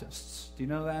Baptists. Do you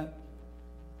know that?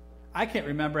 I can't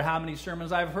remember how many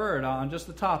sermons I've heard on just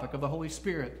the topic of the Holy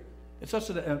Spirit. It's such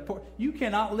an important... You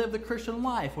cannot live the Christian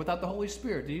life without the Holy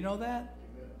Spirit. Do you know that?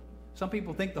 Amen. Some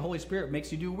people think the Holy Spirit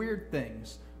makes you do weird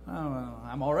things. Oh,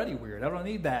 I'm already weird. I don't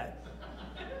need that.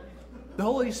 The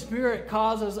Holy Spirit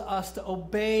causes us to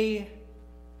obey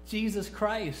Jesus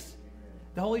Christ.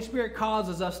 The Holy Spirit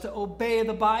causes us to obey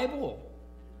the Bible.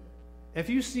 If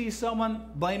you see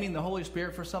someone blaming the Holy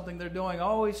Spirit for something they're doing,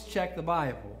 always check the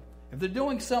Bible. If they're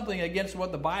doing something against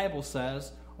what the Bible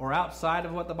says or outside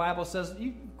of what the Bible says,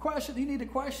 you need to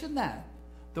question that.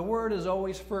 The Word is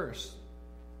always first.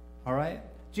 All right?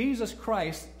 Jesus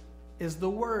Christ is the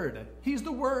Word. He's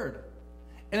the Word.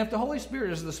 And if the Holy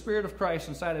Spirit is the Spirit of Christ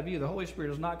inside of you, the Holy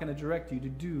Spirit is not going to direct you to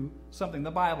do something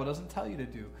the Bible doesn't tell you to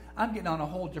do. I'm getting on a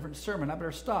whole different sermon. I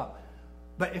better stop.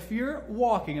 But if you're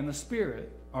walking in the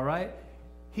Spirit, all right,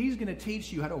 He's going to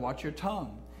teach you how to watch your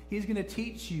tongue. He's going to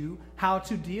teach you how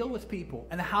to deal with people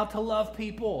and how to love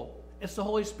people. It's the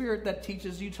Holy Spirit that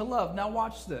teaches you to love. Now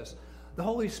watch this. The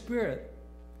Holy Spirit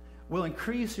will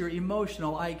increase your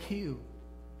emotional IQ. Do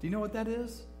you know what that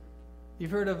is?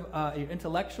 You've heard of your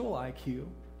intellectual IQ.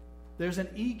 There's an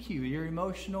EQ, your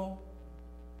emotional.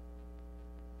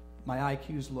 My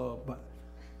IQ's low, but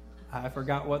I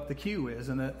forgot what the Q is.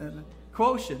 And the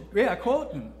quotient. Yeah,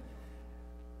 quotient.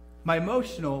 My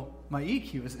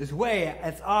EQ is way,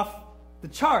 it's off the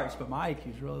charts, but my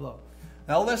IQ is really low.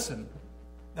 Now listen,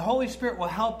 the Holy Spirit will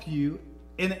help you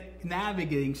in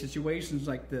navigating situations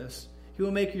like this. He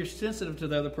will make you sensitive to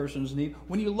the other person's need.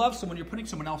 When you love someone, you're putting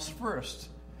someone else first.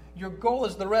 Your goal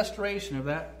is the restoration of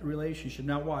that relationship.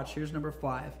 Now watch, here's number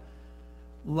 5.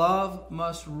 Love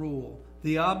must rule.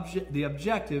 The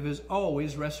objective is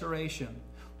always restoration.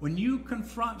 When you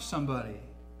confront somebody,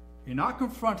 you're not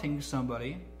confronting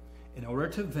somebody in order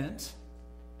to vent.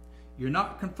 You're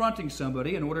not confronting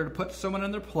somebody in order to put someone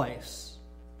in their place.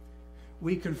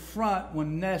 We confront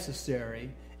when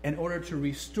necessary in order to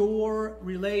restore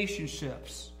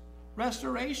relationships.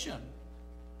 Restoration.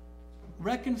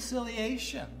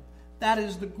 Reconciliation. That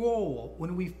is the goal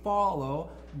when we follow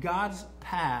God's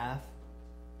path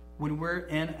when we're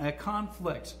in a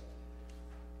conflict.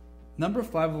 Number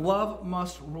 5, love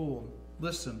must rule.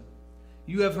 Listen,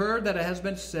 you have heard that it has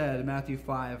been said, Matthew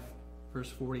 5, verse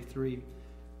 43,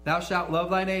 thou shalt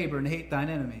love thy neighbor and hate thine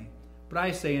enemy. But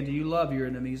I say unto you, love your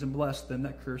enemies and bless them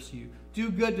that curse you. Do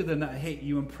good to them that hate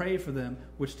you and pray for them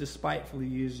which despitefully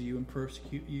use you and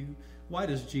persecute you. Why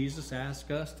does Jesus ask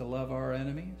us to love our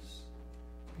enemies?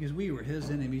 Because we were his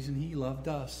enemies and he loved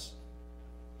us.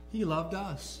 He loved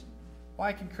us.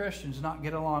 Why can Christians not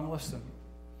get along? Listen,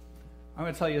 I'm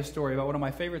going to tell you a story about one of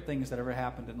my favorite things that ever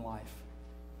happened in life.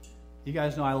 You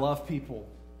guys know I love people.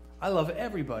 I love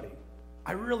everybody.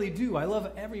 I really do. I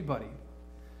love everybody.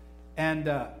 And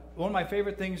one of my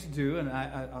favorite things to do, and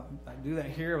I do that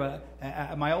here, but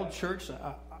at my old church,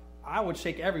 I would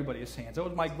shake everybody's hands. That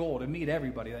was my goal, to meet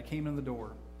everybody that came in the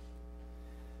door.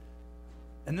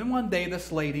 And then one day,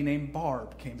 this lady named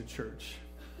Barb came to church.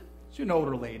 She's an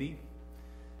older lady.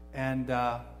 And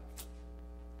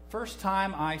first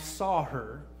time I saw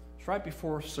her, it was right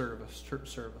before church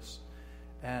service.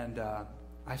 And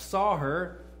I saw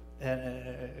her,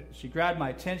 and she grabbed my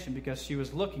attention because she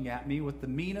was looking at me with the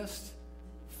meanest,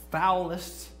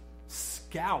 foulest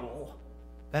scowl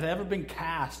that had ever been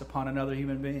cast upon another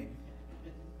human being.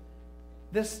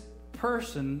 This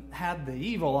person had the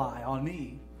evil eye on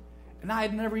me, and I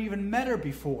had never even met her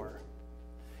before.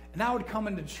 And I would come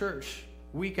into church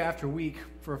week after week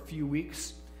for a few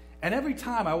weeks, and every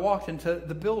time I walked into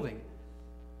the building,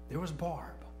 there was Barb.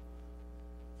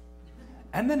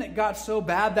 And then it got so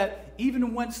bad that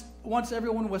even once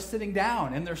everyone was sitting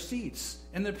down in their seats,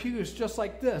 in their pews, just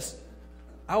like this,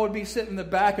 I would be sitting in the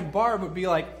back, and Barb would be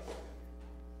like,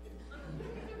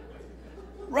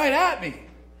 right at me.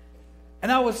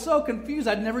 And I was so confused.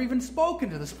 I'd never even spoken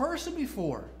to this person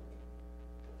before.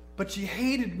 But she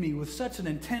hated me with such an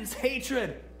intense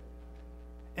hatred.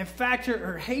 In fact,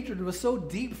 her hatred was so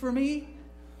deep for me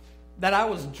that I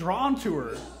was drawn to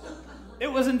her.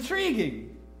 It was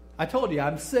intriguing. I told you,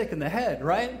 I'm sick in the head,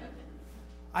 right?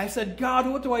 I said, God,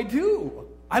 what do I do?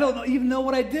 I don't even know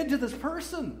what I did to this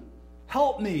person.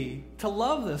 Help me to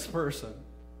love this person.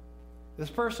 This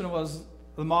person was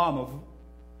the mom of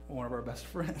one of our best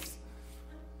friends.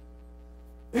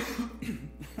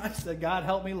 I said, God,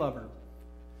 help me love her.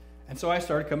 And so I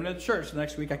started coming to church. The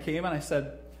next week I came and I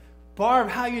said, Barb,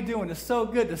 how you doing? It's so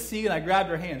good to see you. And I grabbed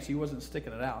her hand. She wasn't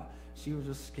sticking it out. She was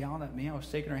just scowling at me. I was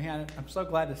shaking her hand. I'm so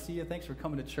glad to see you. Thanks for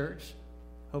coming to church.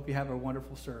 Hope you have a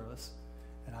wonderful service.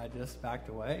 And I just backed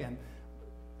away and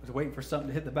was waiting for something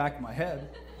to hit the back of my head.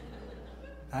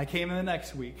 And I came in the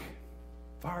next week.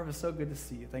 Barb, it's so good to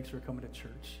see you. Thanks for coming to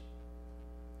church.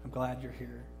 I'm glad you're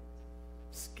here.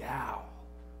 Scowl.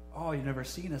 Oh, you've never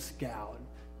seen a scowl.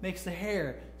 It makes the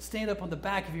hair stand up on the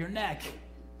back of your neck.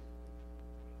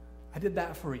 I did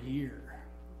that for a year.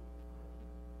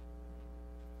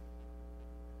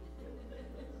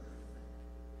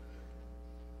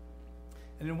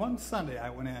 And then one Sunday I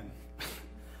went in.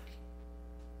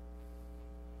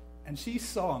 And she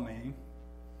saw me and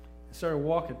started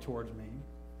walking towards me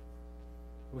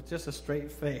with just a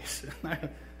straight face.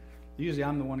 Usually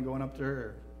I'm the one going up to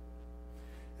her.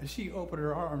 And she opened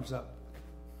her arms up.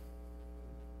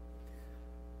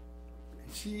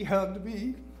 And she hugged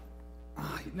me.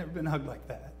 Oh, you've never been hugged like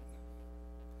that.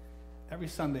 Every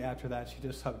Sunday after that, she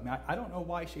just hugged me. I don't know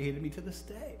why she hated me to this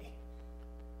day.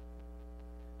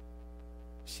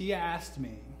 She asked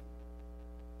me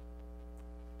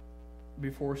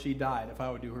before she died if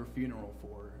I would do her funeral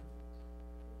for her.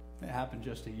 It happened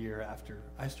just a year after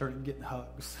I started getting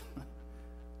hugs.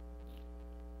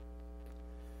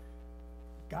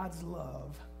 God's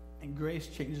love and grace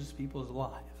changes people's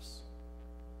lives.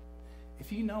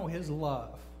 If you know his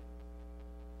love,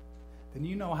 then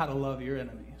you know how to love your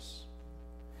enemies.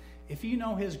 If you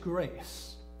know his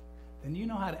grace, then you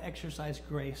know how to exercise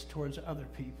grace towards other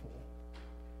people.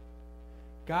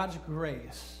 God's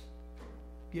grace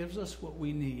gives us what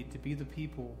we need to be the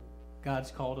people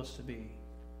God's called us to be.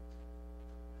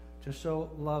 To show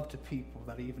love to people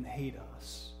that even hate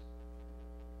us.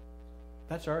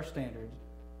 That's our standard,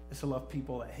 is to love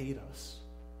people that hate us.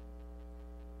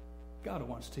 God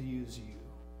wants to use you.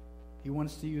 He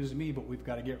wants to use me, but we've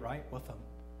got to get right with him.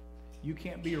 You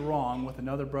can't be wrong with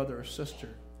another brother or sister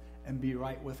and be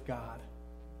right with God.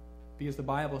 Because the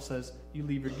Bible says you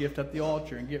leave your gift at the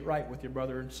altar and get right with your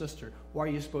brother and sister. Why are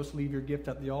you supposed to leave your gift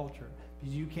at the altar?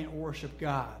 Because you can't worship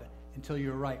God until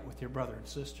you're right with your brother and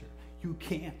sister. You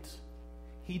can't.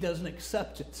 He doesn't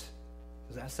accept it.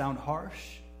 Does that sound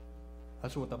harsh?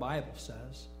 That's what the Bible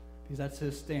says, because that's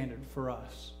his standard for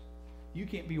us. You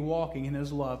can't be walking in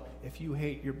his love if you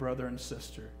hate your brother and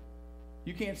sister.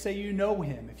 You can't say you know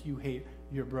him if you hate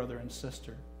your brother and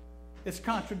sister. It's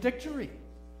contradictory.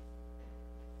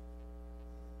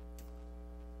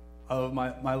 Of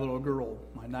my little girl,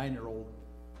 my 9-year-old.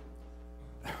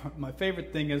 My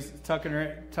favorite thing is tucking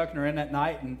her in at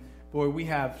night, and boy, we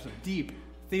have some deep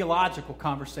theological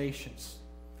conversations.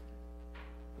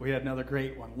 We had another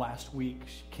great one last week.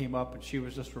 She came up and she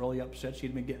was just really upset.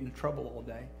 She'd been getting in trouble all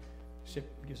day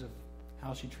because of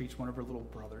how she treats one of her little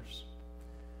brothers.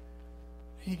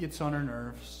 He gets on her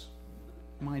nerves.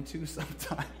 Mine too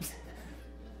sometimes.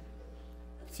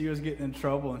 She was getting in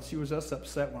trouble, and she was just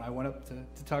upset when I went up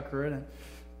to tuck her in, and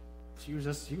she was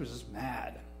just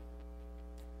mad.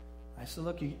 I said,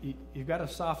 look, you've got to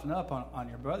soften up on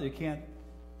your brother. You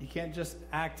can't just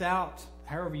act out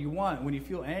however you want. When you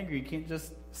feel angry, you can't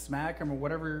just smack him or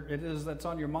whatever it is that's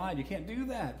on your mind. You can't do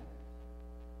that.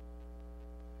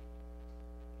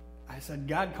 I said,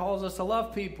 God calls us to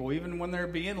love people even when they're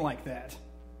being like that.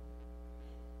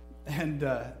 And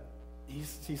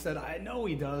he said, I know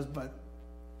he does, but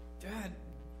Dad,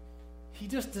 he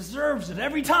just deserves it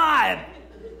every time.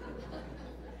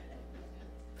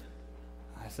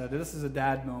 I said, this is a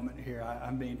dad moment here.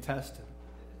 I'm being tested.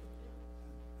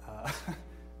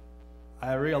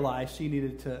 I realized she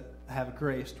needed to have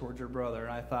grace towards her brother.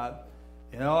 And I thought,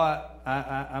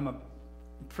 I'm a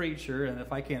preacher, and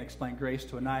if I can't explain grace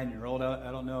to a 9-year-old,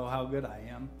 I don't know how good I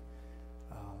am.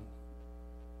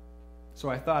 So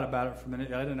I thought about it for a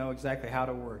minute. I didn't know exactly how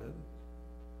to word it.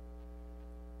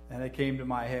 And it came to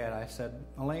my head. I said,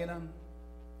 Elena,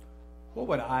 what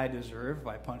would I deserve if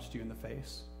I punched you in the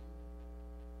face?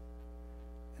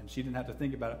 And she didn't have to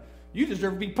think about it. You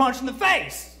deserve to be punched in the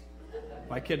face.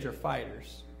 My kids are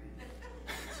fighters.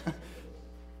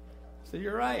 So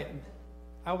you're right.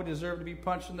 I would deserve to be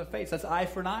punched in the face. That's eye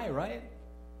for an eye, right?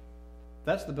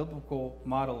 That's the biblical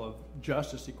model of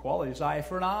justice, equality, is eye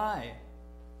for an eye.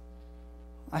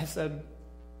 I said,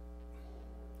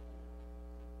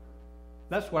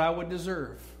 that's what I would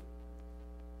deserve.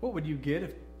 What would you get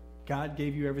if God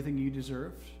gave you everything you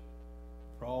deserved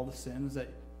for all the sins that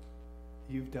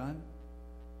you've done?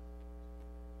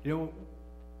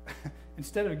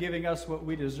 Instead of giving us what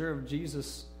we deserve,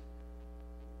 Jesus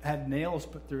had nails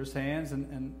put through his hands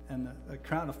and a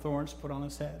crown of thorns put on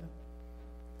his head.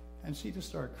 And she just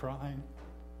started crying.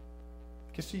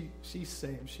 Because she's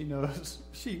saved. She knows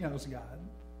God.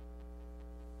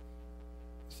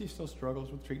 She still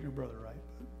struggles with treating her brother right.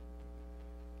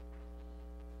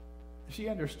 But she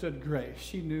understood grace.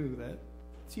 She knew that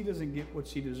she doesn't get what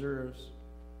she deserves.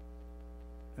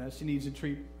 And that she needs to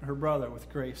treat her brother with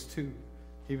grace too,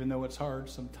 even though it's hard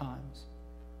sometimes.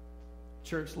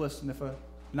 Church, listen, if a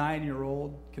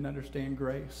 9-year-old can understand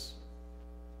grace,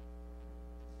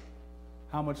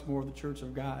 how much more the church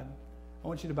of God? I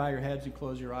want you to bow your heads and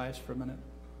close your eyes for a minute.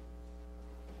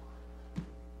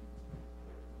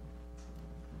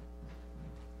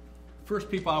 First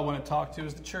people I want to talk to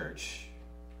is the church.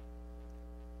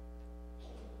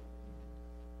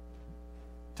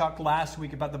 Talked last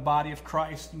week about the body of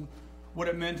Christ and what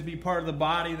it meant to be part of the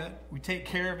body, that we take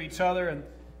care of each other and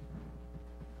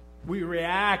we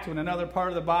react when another part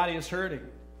of the body is hurting.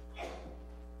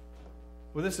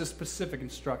 Well, this is specific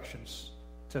instructions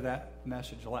to that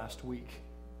message last week.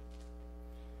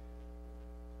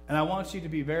 And I want you to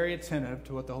be very attentive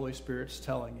to what the Holy Spirit's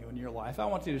telling you in your life. I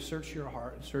want you to search your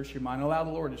heart and search your mind. Allow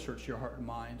the Lord to search your heart and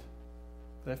mind.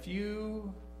 That if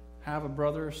you have a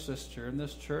brother or sister in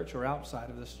this church or outside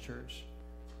of this church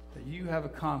that you have a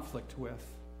conflict with,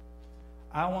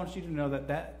 I want you to know that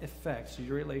that affects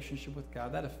your relationship with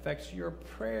God. That affects your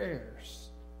prayers.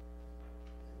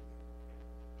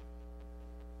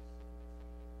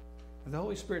 If the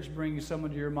Holy Spirit's bringing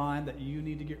someone to your mind that you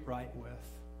need to get right with,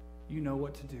 you know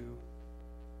what to do.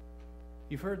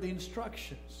 You've heard the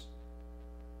instructions.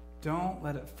 Don't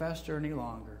let it fester any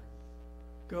longer.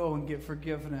 Go and get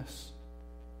forgiveness.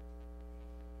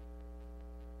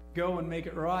 Go and make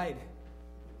it right,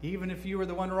 even if you were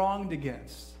the one wronged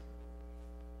against,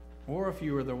 or if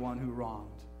you were the one who wronged.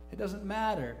 It doesn't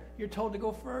matter. You're told to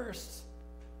go first.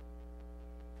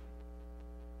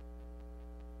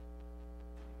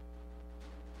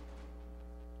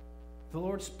 The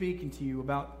Lord's speaking to you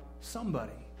about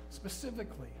somebody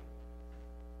specifically.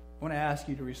 I want to ask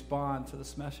you to respond to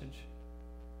this message.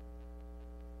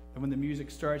 And when the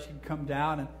music starts, you can come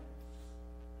down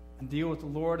and deal with the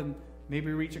Lord and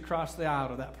maybe reach across the aisle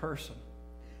to that person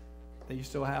that you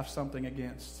still have something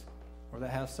against, or that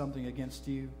has something against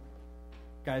you.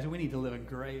 Guys, we need to live in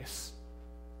grace.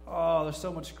 Oh, there's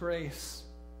so much grace.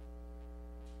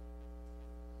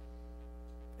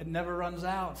 It never runs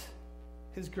out.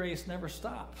 His grace never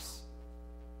stops.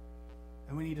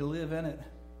 And we need to live in it.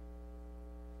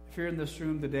 If you're in this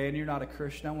room today and you're not a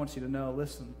Christian, I want you to know,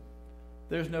 listen,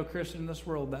 there's no Christian in this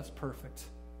world that's perfect.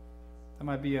 That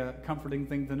might be a comforting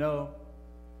thing to know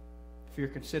if you're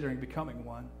considering becoming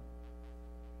one.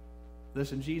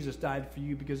 Listen, Jesus died for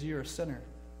you because you're a sinner.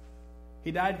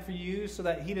 He died for you so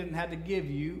that he didn't have to give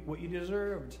you what you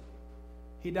deserved.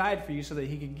 He died for you so that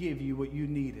he could give you what you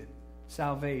needed,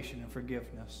 salvation and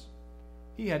forgiveness.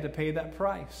 He had to pay that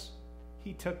price.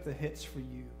 He took the hits for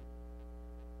you.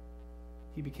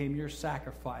 He became your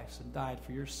sacrifice and died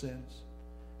for your sins.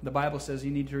 The Bible says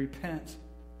you need to repent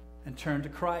and turn to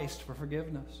Christ for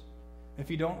forgiveness. If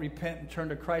you don't repent and turn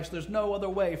to Christ, there's no other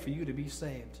way for you to be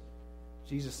saved.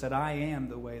 Jesus said, I am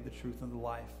the way, the truth, and the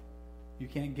life. You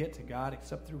can't get to God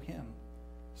except through him.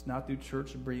 It's not through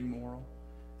church or being moral.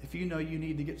 If you know you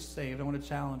need to get saved, I want to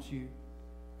challenge you,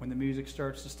 when the music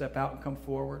starts, to step out and come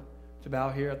forward, to bow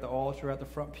here at the altar at the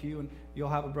front pew, and you'll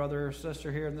have a brother or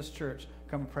sister here in this church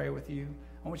come and pray with you.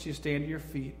 I want you to stand to your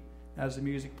feet as the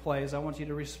music plays. I want you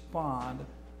to respond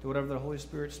to whatever the Holy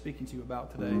Spirit's speaking to you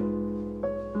about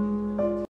today.